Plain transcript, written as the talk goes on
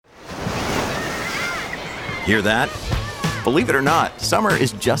Hear that? Believe it or not, summer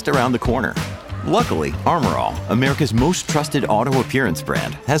is just around the corner. Luckily, Armor All, America's most trusted auto appearance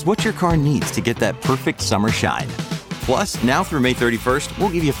brand, has what your car needs to get that perfect summer shine. Plus, now through May 31st, we'll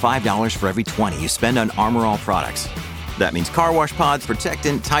give you $5 for every $20 you spend on Armor All products. That means car wash pods,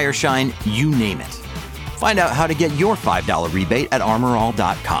 protectant, tire shine, you name it. Find out how to get your $5 rebate at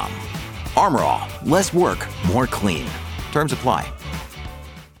armorall.com. Armor All, less work, more clean. Terms apply.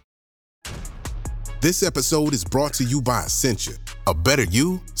 This episode is brought to you by Essentia. A better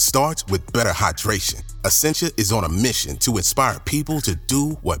you starts with better hydration. Essentia is on a mission to inspire people to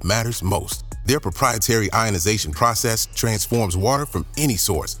do what matters most. Their proprietary ionization process transforms water from any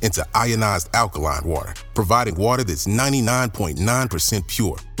source into ionized alkaline water, providing water that's 99.9%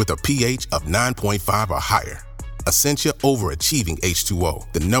 pure with a pH of 9.5 or higher. Essentia overachieving H2O,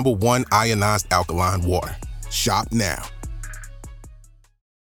 the #1 ionized alkaline water. Shop now.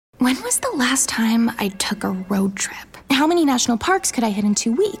 When was the last time I took a road trip? How many national parks could I hit in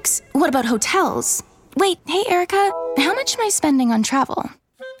 2 weeks? What about hotels? Wait, hey, Erica, how much am I spending on travel?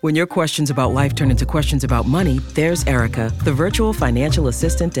 When your questions about life turn into questions about money, there's Erica, the virtual financial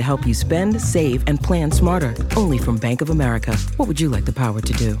assistant to help you spend, save, and plan smarter. Only from Bank of America. What would you like the power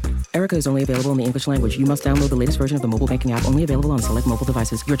to do? Erica is only available in the English language. You must download the latest version of the mobile banking app, only available on select mobile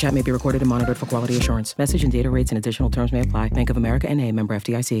devices. Your chat may be recorded and monitored for quality assurance. Message and data rates and additional terms may apply. Bank of America N.A., member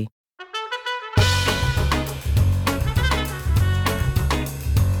FDIC.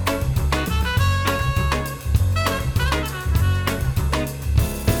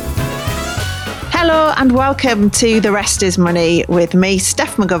 Hello and welcome to The Rest is Money with me,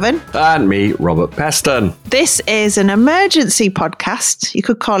 Steph McGovern. And me, Robert Peston. This is an emergency podcast. You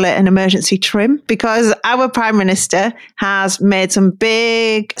could call it an emergency trim because our Prime Minister has made some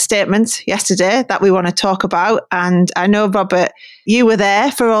big statements yesterday that we want to talk about. And I know, Robert, you were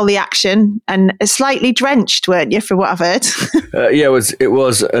there for all the action and slightly drenched, weren't you, for what I've heard? Yeah, it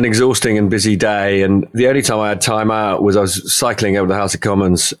was an exhausting and busy day. And the only time I had time out was I was cycling over the House of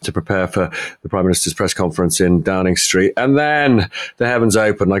Commons to prepare for the Prime Minister's press conference in Downing Street. And then the heavens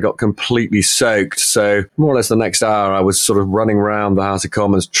opened. I got completely soaked. So more or less the next hour, I was sort of running around the House of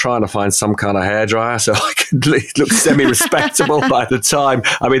Commons trying to find some kind of hairdryer so I could look semi-respectable by the time.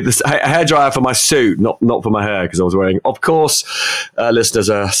 I mean, a hairdryer for my suit, not for my hair, because I was wearing, of course, listeners,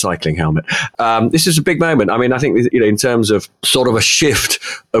 a cycling helmet. This is a big moment. I mean, I think, in terms of sort of a shift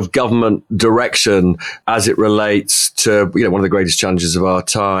of government direction as it relates to, one of the greatest challenges of our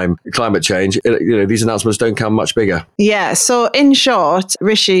time, climate change, these announcements don't come much bigger. Yeah. So in short,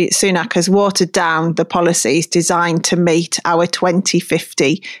 Rishi Sunak has watered down the policies designed to meet our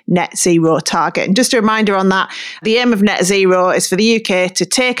 2050 net zero target. And just a reminder on that, the aim of net zero is for the UK to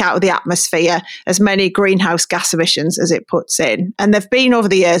take out of the atmosphere as many greenhouse gas emissions as it puts in. And there've been over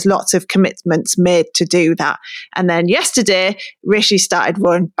the years lots of commitments made to do that. And then yesterday, Rishi started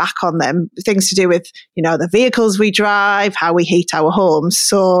rolling back on them, things to do with, the vehicles we drive, how we heat our homes.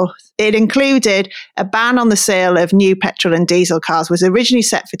 So it included a ban on the sale of new petrol and diesel cars, was originally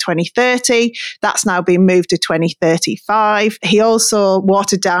set for 2030. That's now been moved to 2035. He also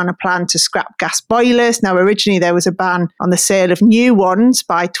watered down a plan to scrap gas boilers. Now, originally there was a ban on the sale of new ones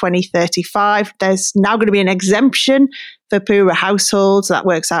by 2035. There's now going to be an exemption for poorer households. That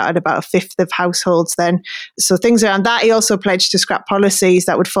works out at about a fifth of households then. So things around that. He also pledged to scrap policies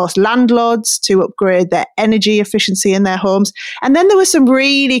that would force landlords to upgrade their energy efficiency in their homes. And then there were some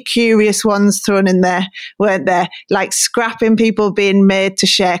really curious ones thrown in there, weren't there? Like scrapping people being made to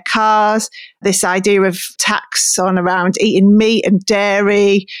share cars, this idea of tax on around eating meat and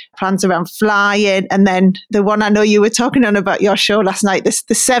dairy, plans around flying, and then the one I know you were talking on about your show last night, the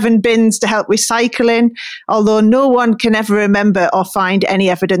 7 bins to help recycling, although no one can ever remember or find any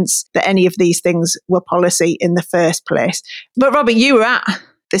evidence that any of these things were policy in the first place. But Robert, you were at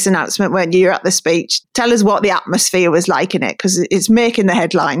this announcement, weren't you? You're at the speech. Tell us what the atmosphere was like in it, because it's making the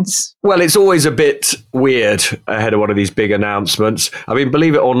headlines. Well, it's always a bit weird ahead of one of these big announcements. I mean,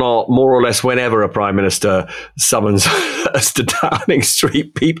 believe it or not, more or less whenever a Prime Minister summons us to Downing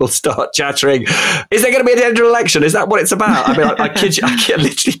Street, people start chattering, is there going to be a general election? Is that what it's about? I mean, I kid you, I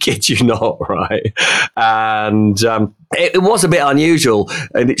literally kid you not, right? And it was a bit unusual,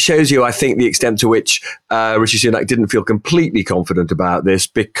 and it shows you, I think, the extent to which Rishi Sunak didn't feel completely confident about this,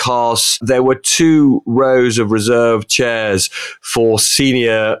 because there were 2 rows of reserved chairs for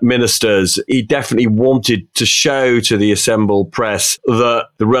senior ministers. He definitely wanted to show to the assembled press that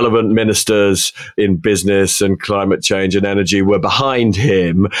the relevant ministers in business and climate change and energy were behind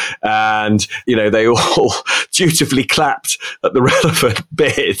him. And, they all dutifully clapped at the relevant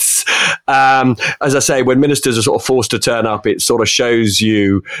bits. As I say, when ministers are sort of forced to turn up, it sort of shows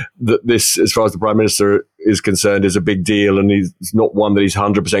you that this, as far as the Prime Minister is concerned, is a big deal, and he's not one that he's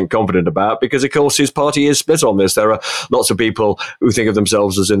 100% confident about, because, of course, his party is split on this. There are lots of people who think of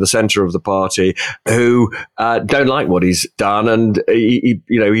themselves as in the centre of the party who don't like what he's done, and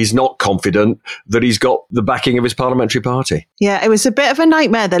he's not confident that he's got the backing of his parliamentary party. Yeah, it was a bit of a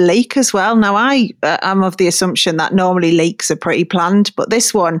nightmare, the leak as well. Now, I am of the assumption that normally leaks are pretty planned, but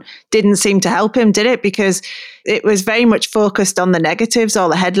this one didn't seem to help him, did it? Because it was very much focused on the negatives, all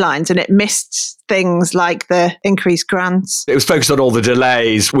the headlines, and it missed things like the increased grants. It was focused on all the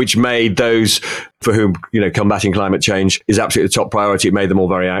delays, which made those for whom, combating climate change is absolutely the top priority. It made them all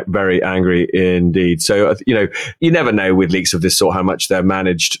very, very angry indeed. So, you never know with leaks of this sort how much they're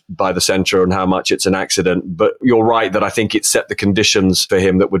managed by the centre and how much it's an accident. But you're right that I think it set the conditions for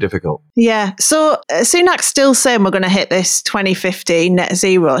him that were difficult. Yeah. So Sunak's still saying we're going to hit this 2050 net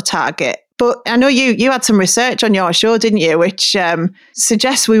zero target. But I know you had some research on your show, didn't you, which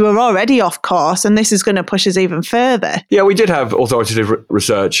suggests we were already off course and this is going to push us even further. Yeah, we did have authoritative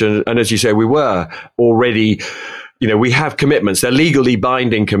research. And as you say, we were already... we have commitments. They're legally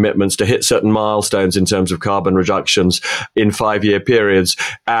binding commitments to hit certain milestones in terms of carbon reductions in 5-year periods.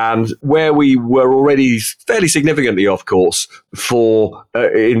 And where we were already fairly significantly off course for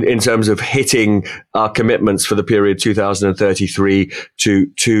in terms of hitting our commitments for the period 2033 to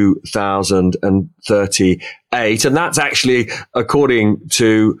 2038. And that's actually according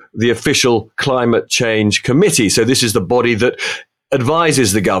to the official Climate Change Committee. So this is the body that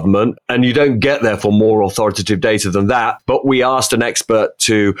advises the government, and you don't get therefore more authoritative data than that. But we asked an expert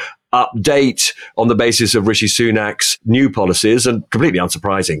to update on the basis of Rishi Sunak's new policies, and completely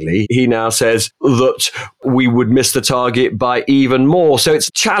unsurprisingly, he now says that we would miss the target by even more. So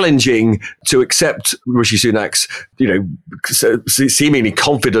it's challenging to accept Rishi Sunak's, seemingly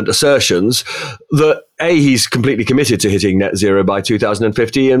confident assertions that A, he's completely committed to hitting net zero by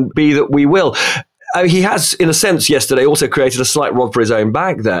 2050, and B, that we will. He has, in a sense, yesterday also created a slight rod for his own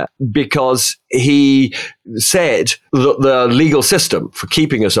back there, because he said that the legal system for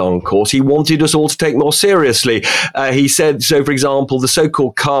keeping us on course, he wanted us all to take more seriously. He said, so for example, the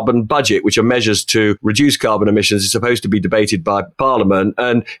so-called carbon budget, which are measures to reduce carbon emissions, is supposed to be debated by Parliament.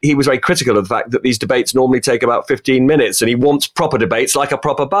 And he was very critical of the fact that these debates normally take about 15 minutes, and he wants proper debates like a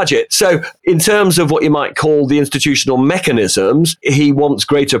proper budget. So in terms of what you might call the institutional mechanisms, he wants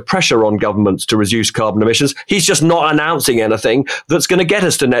greater pressure on governments to reduce carbon emissions. He's just not announcing anything that's going to get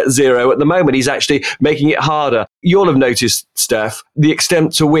us to net zero at the moment. He's actually making it harder. You'll have noticed, Steph, the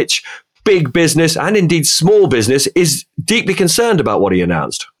extent to which big business and indeed small business is deeply concerned about what he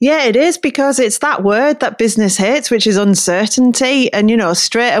announced. Yeah, it is, because it's that word that business hates, which is uncertainty. And,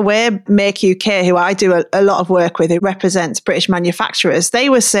 straight away, Make UK, who I do a lot of work with, who represents British manufacturers, they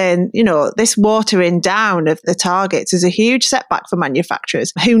were saying, this watering down of the targets is a huge setback for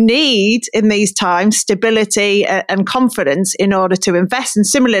manufacturers who need, in these times, stability and confidence in order to invest. And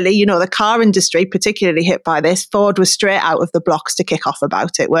similarly, the car industry, particularly hit by this, Ford was straight out of the blocks to kick off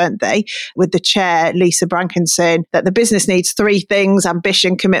about it, weren't they? With the chair, Lisa Brankin, saying that the business needs 3 things: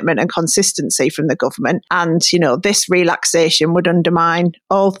 ambition, commitment and consistency from the government. And, this relaxation would undermine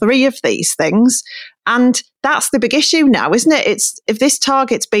all 3 of these things. And that's the big issue now, isn't it? It's if this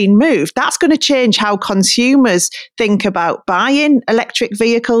target's been moved, that's going to change how consumers think about buying electric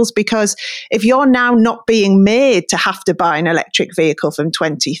vehicles, because if you're now not being made to have to buy an electric vehicle from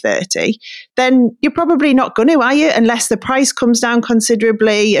 2030, then you're probably not going to, are you? Unless the price comes down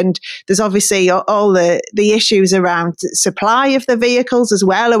considerably. And there's obviously all the issues around supply of the vehicles as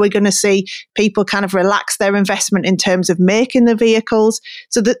well. Are we going to see people kind of relax their investment in terms of making the vehicles?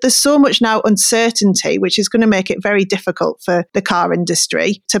 So that there's so much now uncertainty, which is going to make it very difficult for the car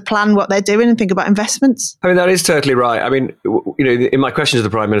industry to plan what they're doing and think about investments. I mean, that is totally right. I mean, in my question to the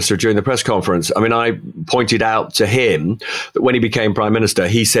Prime Minister during the press conference, I pointed out to him that when he became Prime Minister,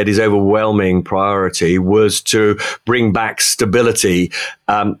 he said his overwhelming priority was to bring back stability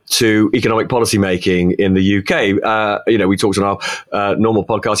to economic policy making in the UK. We talked on our normal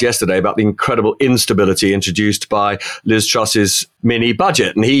podcast yesterday about the incredible instability introduced by Liz Truss's mini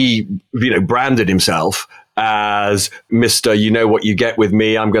budget. And he, branded himself as Mr. You know what you get with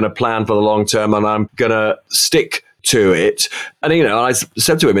me. I'm going to plan for the long term and I'm going to stick to it. And, I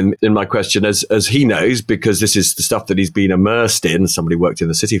said to him in my question, as he knows, because this is the stuff that he's been immersed in, somebody who worked in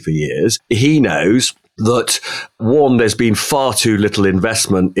the city for years, he knows that, one, there's been far too little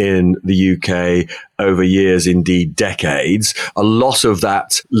investment in the UK over years, indeed decades. A lot of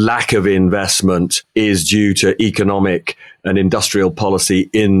that lack of investment is due to economic and industrial policy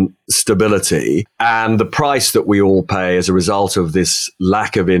instability. And the price that we all pay as a result of this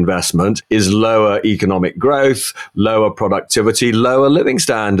lack of investment is lower economic growth, lower productivity, lower living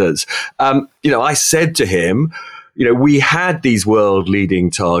standards. I said to him, we had these world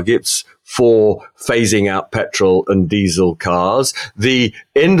leading targets for phasing out petrol and diesel cars. The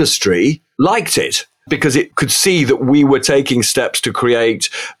industry liked it because it could see that we were taking steps to create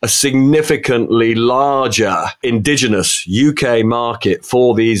a significantly larger indigenous UK market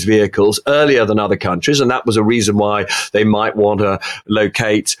for these vehicles earlier than other countries. And that was a reason why they might want to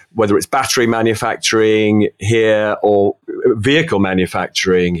locate, whether it's battery manufacturing here or vehicle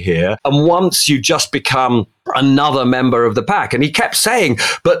manufacturing here. And once you just become another member of the pack. And he kept saying,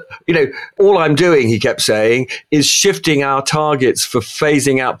 but, all I'm doing, he kept saying, is shifting our targets for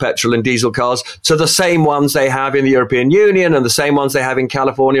phasing out petrol and diesel cars to the same ones they have in the European Union and the same ones they have in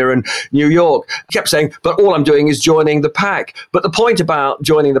California and New York. He kept saying, but all I'm doing is joining the pack. But the point about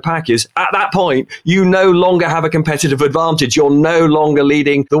joining the pack is, at that point, you no longer have a competitive advantage. You're no longer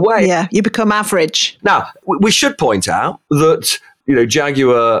leading the way. Yeah, you become average. Now, we should point out that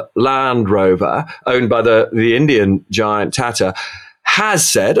Jaguar Land Rover, owned by the Indian giant Tata, has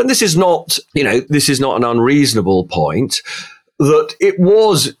said, and this is not an unreasonable point, that it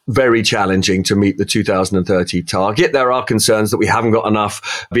was very challenging to meet the 2030 target. There are concerns that we haven't got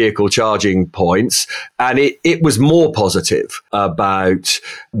enough vehicle charging points. And it was more positive about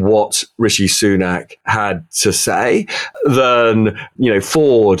what Rishi Sunak had to say than,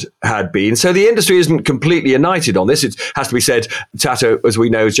 Ford had been. So the industry isn't completely united on this. It has to be said, Tata, as we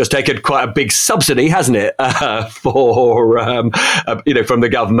know, has just taken quite a big subsidy, hasn't it, from the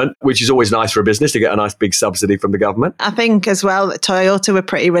government, which is always nice for a business to get a nice big subsidy from the government. I think as well that Toyota were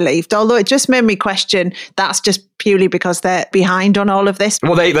pretty relieved, although it just made me question, that's just purely because they're behind on all of this.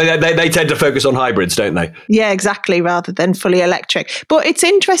 Well, they tend to focus on hybrids, don't they? Yeah, exactly, rather than fully electric. But it's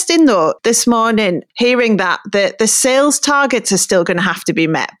interesting, though, this morning, hearing that the sales targets are still going to have to be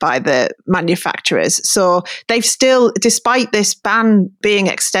met by the manufacturers. So they've still, despite this ban being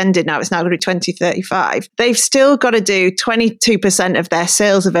extended now, it's now going to be 2035, they've still got to do 22% of their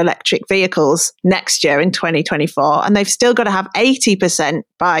sales of electric vehicles next year in 2024, and they've still got to have 80%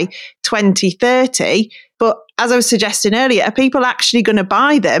 by 2030. But as I was suggesting earlier, are people actually going to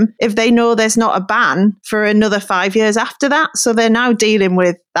buy them if they know there's not a ban for another 5 years after that? So they're now dealing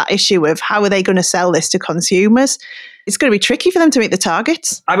with that issue of how are they going to sell this to consumers? It's going to be tricky for them to meet the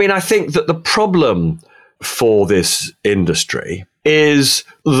targets. I mean, I think that the problem for this industry is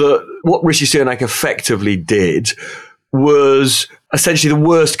that what Rishi Sunak effectively did was essentially the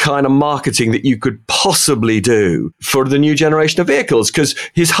worst kind of marketing that you could possibly do for the new generation of vehicles, because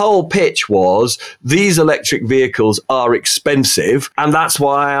his whole pitch was these electric vehicles are expensive and that's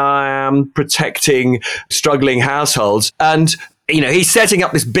why I am protecting struggling households. And he's setting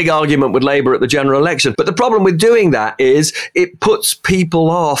up this big argument with Labour at the general election. But the problem with doing that is it puts people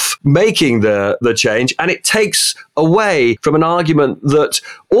off making the change, and it takes away from an argument that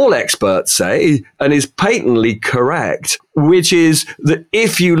all experts say, and is patently correct, which is that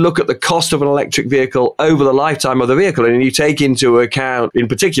if you look at the cost of an electric vehicle over the lifetime of the vehicle, and you take into account, in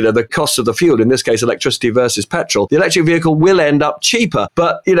particular, the cost of the fuel, in this case, electricity versus petrol, the electric vehicle will end up cheaper.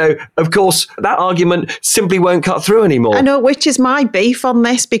 But, of course, that argument simply won't cut through anymore. I know, which is my beef on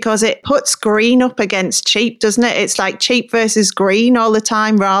this, because it puts green up against cheap, doesn't it? It's like cheap versus green all the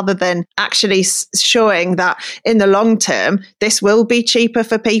time, rather than actually showing that in the long term, this will be cheaper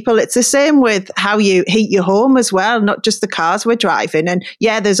for people. It's the same with how you heat your home as well, not just the cars we're driving. And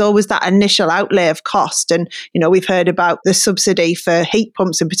yeah, there's always that initial outlay of cost. And, we've heard about the subsidy for heat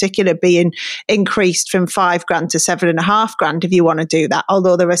pumps in particular being increased from $5,000 to $7,500 if you want to do that,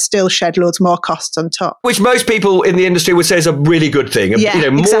 although there are still shed loads more costs on top. Which most people in the industry would say is a really good thing. Yeah,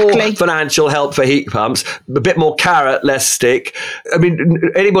 more exactly. Financial help for heat pumps, a bit more carrot, less stick. I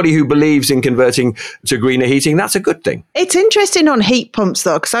mean, anybody who believes in converting to greener heating, that's a good thing. It's interesting on heat pumps,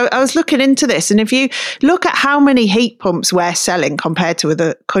 though, because I was looking into this, and if you look at how many heat pumps we're selling compared to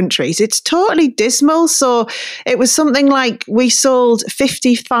other countries, it's totally dismal. So it was something like we sold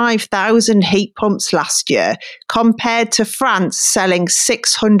 55,000 heat pumps last year compared to France selling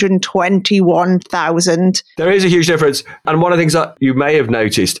 621,000. There is a huge difference. And one of the things that you may have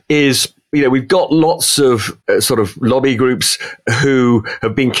noticed is we've got lots of sort of lobby groups who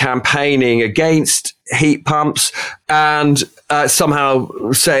have been campaigning against heat pumps. and somehow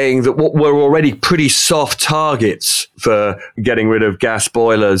saying that what were already pretty soft targets for getting rid of gas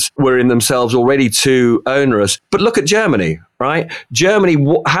boilers were in themselves already too onerous. But look at Germany, right? Germany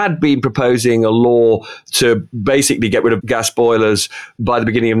had been proposing a law to basically get rid of gas boilers by the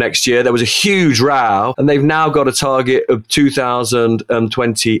beginning of next year. There was a huge row, and they've now got a target of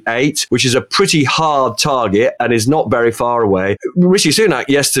 2028, which is a pretty hard target and is not very far away. Rishi Sunak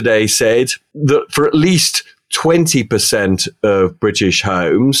yesterday said that for at least 20% of British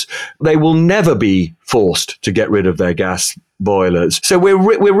homes, they will never be forced to get rid of their gas boilers. So we're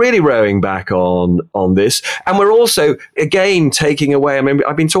really rowing back on this. And we're also, again, taking away, I mean,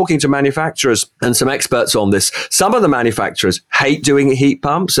 I've been talking to manufacturers and some experts on this. Some of the manufacturers hate doing heat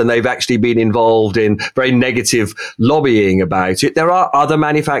pumps, and they've actually been involved in very negative lobbying about it. There are other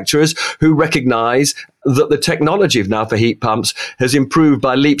manufacturers who recognize that the technology now for heat pumps has improved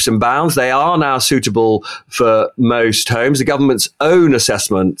by leaps and bounds. They are now suitable for most homes. The government's own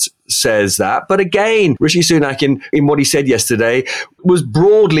assessment says that. But again, Rishi Sunak, in what he said yesterday, was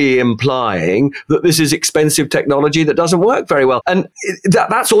broadly implying that this is expensive technology that doesn't work very well. And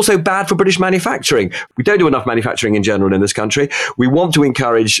that's also bad for British manufacturing. We don't do enough manufacturing in general in this country. We want to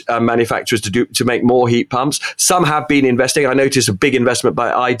encourage manufacturers to make more heat pumps. Some have been investing. I noticed a big investment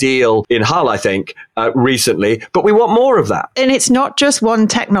by Ideal in Hull, I think, recently. But we want more of that. And it's not just one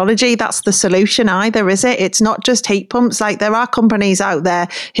technology that's the solution either, is it? It's not just heat pumps. Like, there are companies out there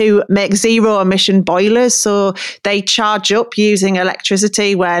who make zero emission boilers. So they charge up using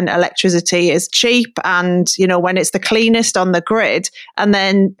electricity when electricity is cheap and, you know, when it's the cleanest on the grid. And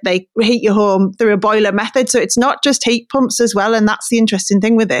then they heat your home through a boiler method. So it's not just heat pumps as well. And that's the interesting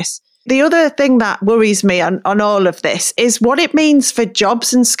thing with this. The other thing that worries me on all of this is what it means for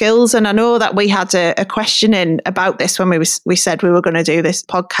jobs and skills. And I know that we had a question in about this when we said we were going to do this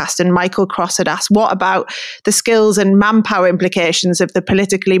podcast, and Michael Cross had asked, what about the skills and manpower implications of the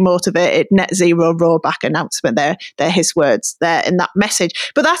politically motivated net zero rollback announcement? They're his words there in that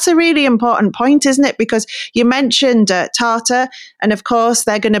message. But that's a really important point, isn't it? Because you mentioned Tata, and of course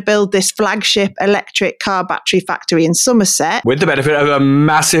they're going to build this flagship electric car battery factory in Somerset. With the benefit of a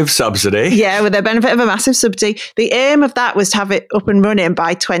massive subsidy. Yeah, with the benefit of a massive subsidy. The aim of that was to have it up and running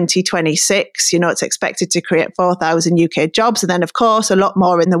by 2026. You know, it's expected to create 4,000 UK jobs, and then, of course, a lot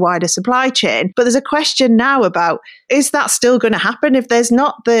more in the wider supply chain. But there's a question now about, is that still going to happen if there's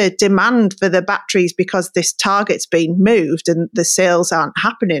not the demand for the batteries because this target's been moved and the sales aren't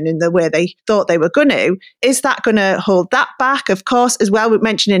happening in the way they thought they were going to? Is that going to hold that back? Of course, as well, we're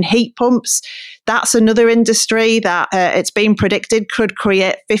mentioning heat pumps. That's another industry that it's been predicted could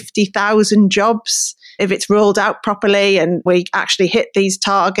create 50,000 jobs if it's rolled out properly and we actually hit these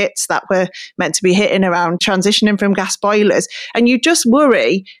targets that we're meant to be hitting around transitioning from gas boilers. And you just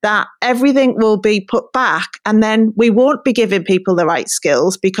worry that everything will be put back and then we won't be giving people the right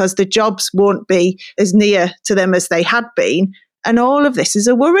skills because the jobs won't be as near to them as they had been. And all of this is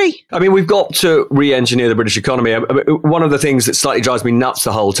a worry. I mean, we've got to re-engineer the British economy. One of the things that slightly drives me nuts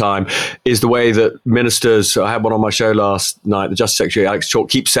the whole time is the way that ministers, I had one on my show last night, the Justice Secretary, Alex Chalk,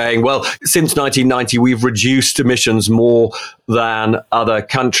 keeps saying, well, since 1990, we've reduced emissions more than other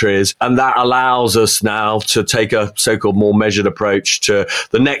countries. And that allows us now to take a so-called more measured approach to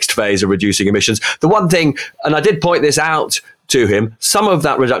the next phase of reducing emissions. The one thing, and I did point this out to him, some of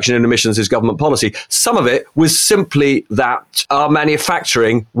that reduction in emissions is government policy. Some of it was simply that our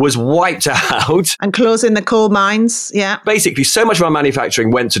manufacturing was wiped out. And closing the coal mines, yeah. Basically, so much of our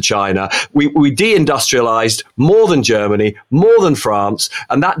manufacturing went to China. We deindustrialized more than Germany, more than France,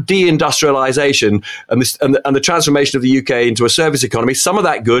 and that deindustrialization and the transformation of the UK into a service economy, some of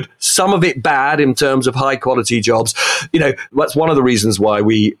that good, some of it bad in terms of high quality jobs. You know, that's one of the reasons why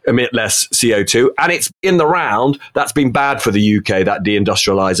we emit less CO2. And it's in the round, that's been bad for the UK, that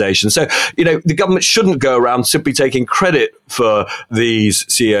deindustrialization. So, you know, the government shouldn't go around simply taking credit for these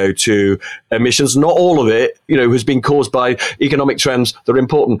CO2 emissions. Not all of it, you know, has been caused by economic trends that are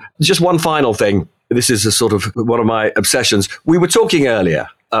important. Just one final thing. This is a sort of one of my obsessions. We were talking earlier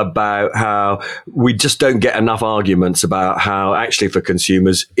about how we just don't get enough arguments about how actually for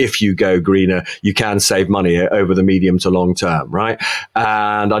consumers, if you go greener, you can save money over the medium to long term, right?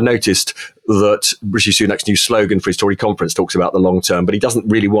 And I noticed that Rishi Sunak's new slogan for his Tory conference talks about the long term, but he doesn't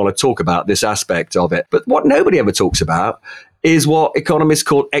really want to talk about this aspect of it. But what nobody ever talks about is what economists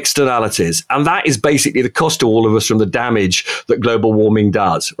call externalities. And that is basically the cost to all of us from the damage that global warming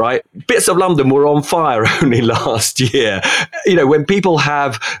does, right? Bits of London were on fire only last year. You know, when people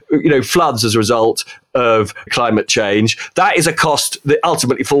have floods as a result of climate change. That is a cost that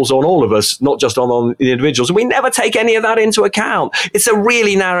ultimately falls on all of us, not just on the individuals. And we never take any of that into account. It's a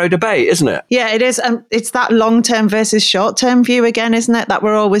really narrow debate, isn't it? Yeah, it is. It's that long-term versus short-term view again, isn't it, that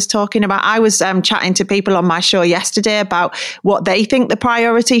we're always talking about. I was chatting to people on my show yesterday about what they think the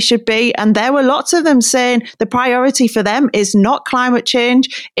priority should be. And there were lots of them saying the priority for them is not climate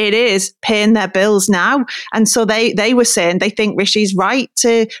change. It is paying their bills now. And so they were saying they think Rishi's right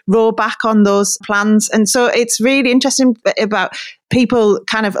to roll back on those plans. And so it's really interesting about people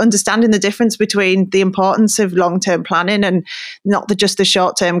kind of understanding the difference between the importance of long-term planning and not just the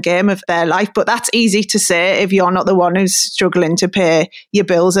short-term game of their life. But that's easy to say if you're not the one who's struggling to pay your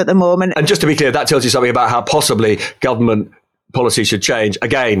bills at the moment. And just to be clear, that tells you something about how possibly government policy should change.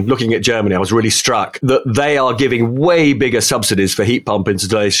 Again, looking at Germany, I was really struck that they are giving way bigger subsidies for heat pump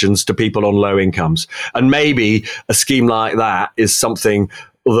installations to people on low incomes. And maybe a scheme like that is something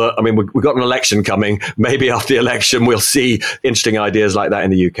that, we've got an election coming. Maybe after the election, we'll see interesting ideas like that in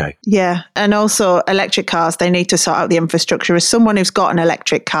the UK. Yeah. And also electric cars, they need to sort out the infrastructure. As someone who's got an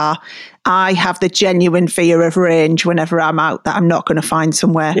electric car, I have the genuine fear of range whenever I'm out that I'm not going to find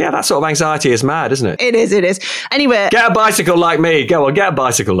somewhere. Yeah, that sort of anxiety is mad, isn't it? It is. Anyway. Get a bicycle like me. Go on, get a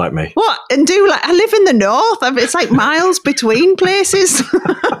bicycle like me. What? And I live in the north. It's like miles between places.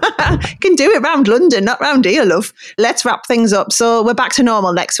 Can do it round London, not round here, love. Let's wrap things up. So we're back to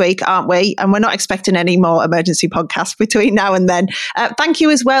normal next week, aren't we? And we're not expecting any more emergency podcasts between now and then. Thank you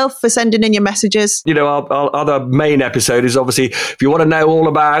as well for sending in your messages. Our other main episode is obviously, if you want to know all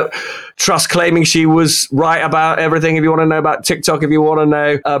about Truss claiming she was right about everything, if you want to know about TikTok, if you want to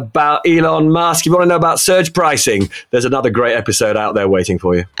know about Elon Musk, if you want to know about surge pricing, there's another great episode out there waiting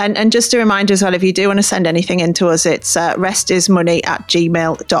for you. And just a reminder as well, if you do want to send anything in to us, it's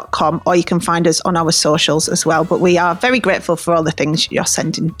restismoney@gmail.com, or you can find us on our socials as well. But we are very grateful for all the things you're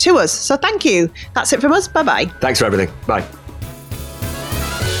sending to us. So thank you. That's it from us. Bye-bye. Thanks for everything. Bye.